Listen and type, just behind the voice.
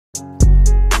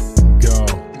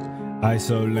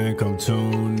iSOLegend, come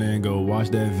tune in, go watch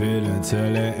that vid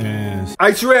until it ends.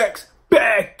 iTrex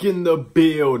back in the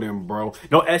building, bro.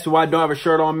 Don't ask me why I don't have a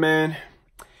shirt on, man.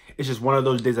 It's just one of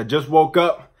those days. I just woke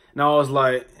up and I was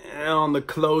like, on the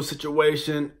clothes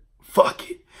situation, fuck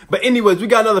it. But anyways, we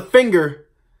got another finger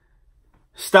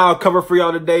style cover for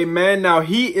y'all today, man. Now,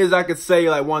 he is, I could say,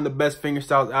 like one of the best finger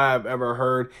styles I have ever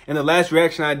heard. In the last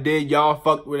reaction I did, y'all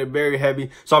fucked with it very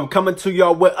heavy. So I'm coming to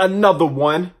y'all with another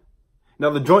one. Now,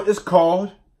 the joint is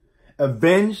called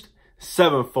Avenged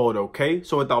Sevenfold, okay?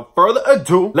 So without further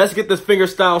ado, let's get this finger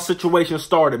style situation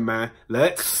started, man.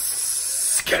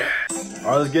 Let's get it. All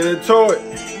right, let's get into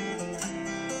it.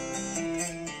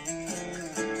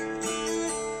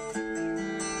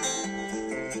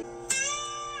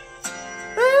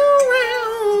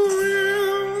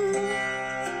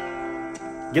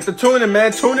 Get the tuning,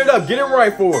 man. Tune it up. Get it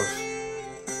right for us.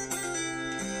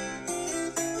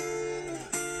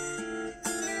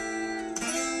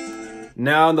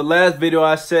 Now, in the last video,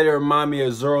 I said it reminded me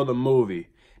of Zorro the movie.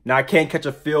 Now, I can't catch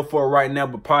a feel for it right now,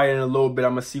 but probably in a little bit,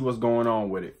 I'm going to see what's going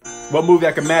on with it. What movie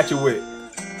I can match it with?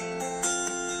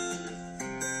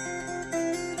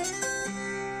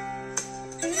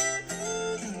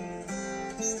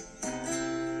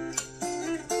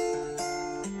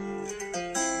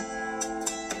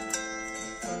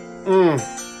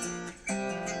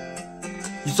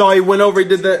 You saw he went over, he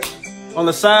did that on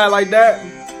the side like that?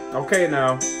 Okay,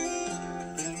 now.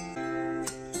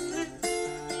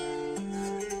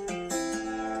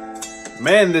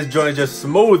 Man, this joint is just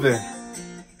smoothing.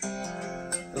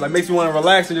 It like makes me want to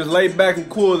relax and just lay back and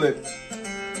cool it.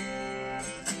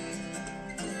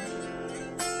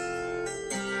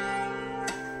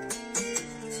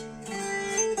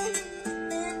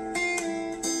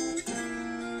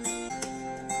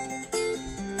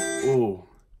 Ooh,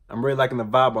 I'm really liking the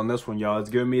vibe on this one, y'all.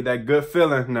 It's giving me that good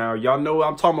feeling now. Y'all know what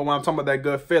I'm talking about when I'm talking about that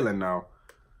good feeling now.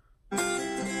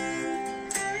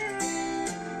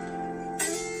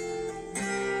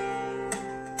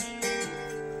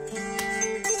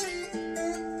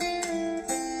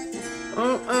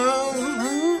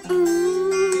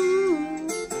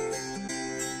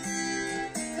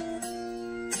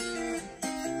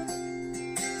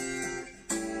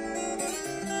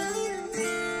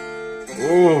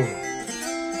 Ooh.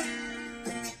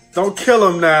 Don't kill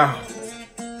him now.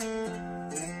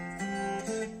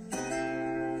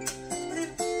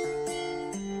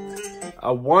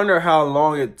 I wonder how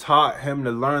long it taught him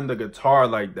to learn the guitar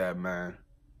like that, man.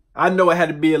 I know it had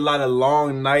to be a lot of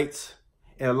long nights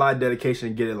and a lot of dedication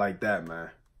to get it like that,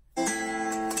 man.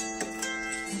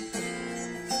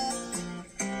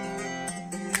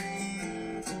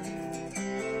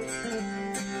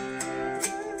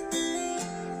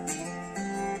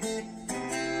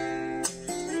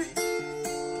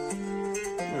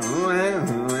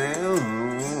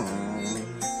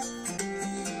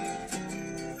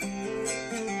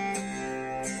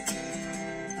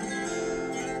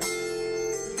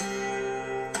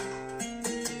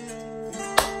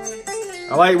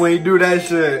 I like when you do that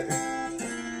shit.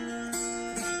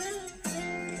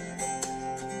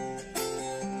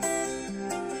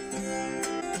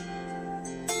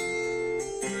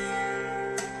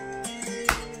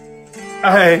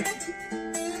 Hey.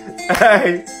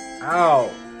 Hey.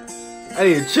 Ow. I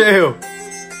need to chill.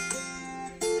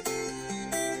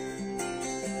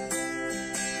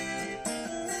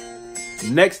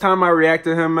 Next time I react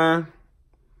to him, man,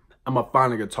 I'm gonna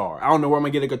find a guitar. I don't know where I'm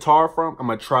gonna get a guitar from. I'm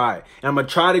gonna try it. And I'm gonna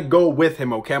try to go with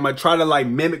him, okay? I'm gonna try to like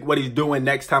mimic what he's doing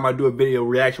next time I do a video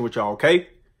reaction with y'all, okay?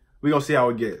 We gonna see how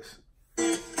it gets.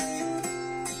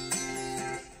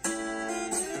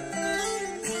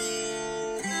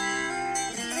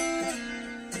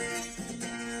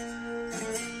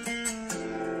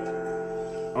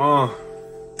 Oh,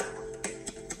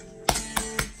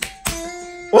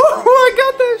 I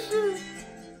got that shit.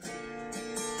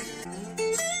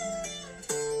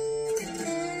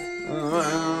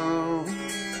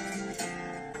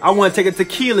 I want to take a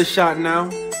tequila shot now.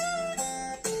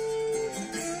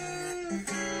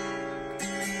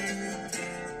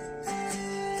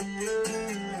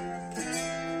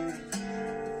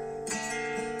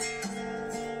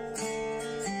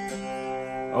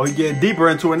 Oh, he's getting deeper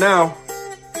into it now.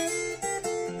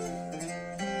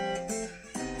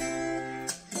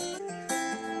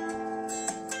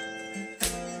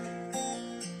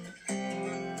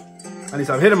 I need to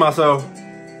stop hitting myself.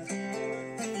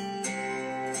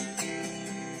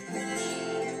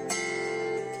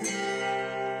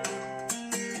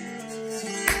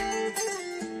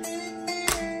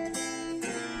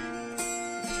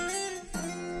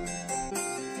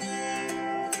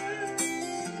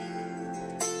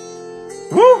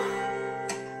 Woo!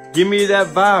 Give me that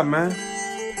vibe, man.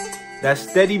 That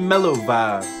steady mellow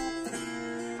vibe.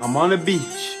 I'm on the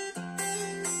beach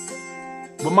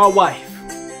with my wife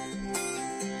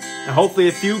and hopefully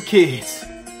a few kids.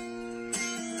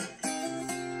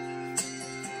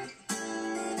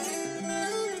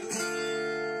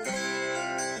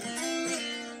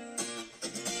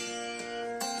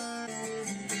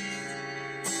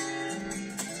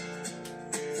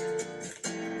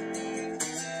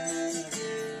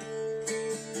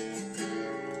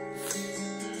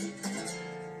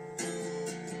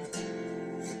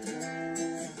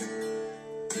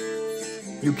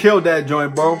 You killed that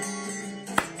joint, bro.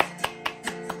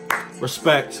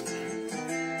 Respect.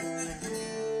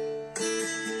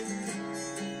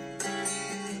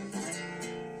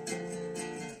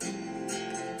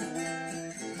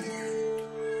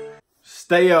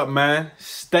 Stay up, man.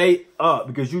 Stay up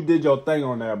because you did your thing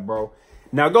on that, bro.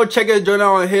 Now go check his joint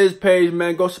out on his page,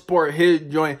 man. Go support his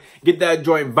joint. Get that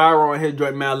joint viral on his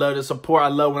joint, man. I love the support. I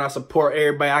love when I support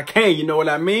everybody I can. You know what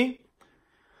I mean?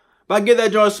 But I get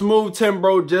that joint smooth 10,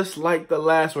 bro, just like the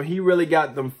last one. He really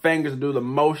got them fingers to do the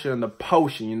motion and the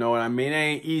potion, you know what I mean? It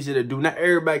ain't easy to do. Not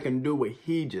everybody can do what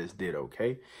he just did,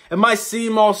 okay? It might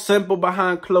seem all simple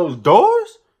behind closed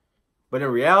doors, but in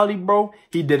reality, bro,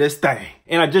 he did his thing.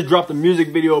 And I just dropped a music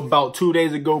video about 2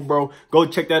 days ago, bro. Go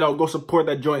check that out. Go support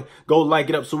that joint. Go like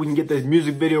it up so we can get this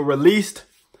music video released.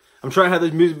 I'm trying to have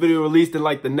this music video released in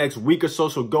like the next week or so,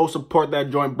 so go support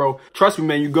that joint, bro. Trust me,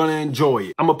 man, you're gonna enjoy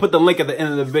it. I'm gonna put the link at the end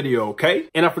of the video, okay?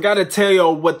 And I forgot to tell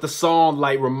y'all what the song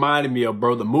like reminded me of,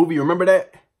 bro. The movie, remember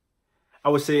that? I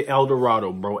would say El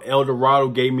Dorado, bro. El Dorado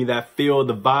gave me that feel,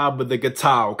 the vibe with the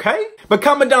guitar, okay? But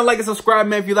comment down, like, and subscribe,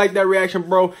 man, if you like that reaction,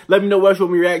 bro. Let me know what else you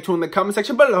want me to react to in the comment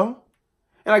section below.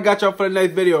 And I got y'all for the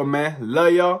next video, man.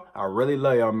 Love y'all. I really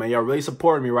love y'all, man. Y'all really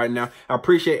supporting me right now. I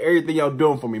appreciate everything y'all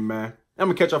doing for me, man. I'm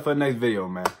gonna catch y'all for the next video,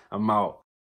 man. I'm out.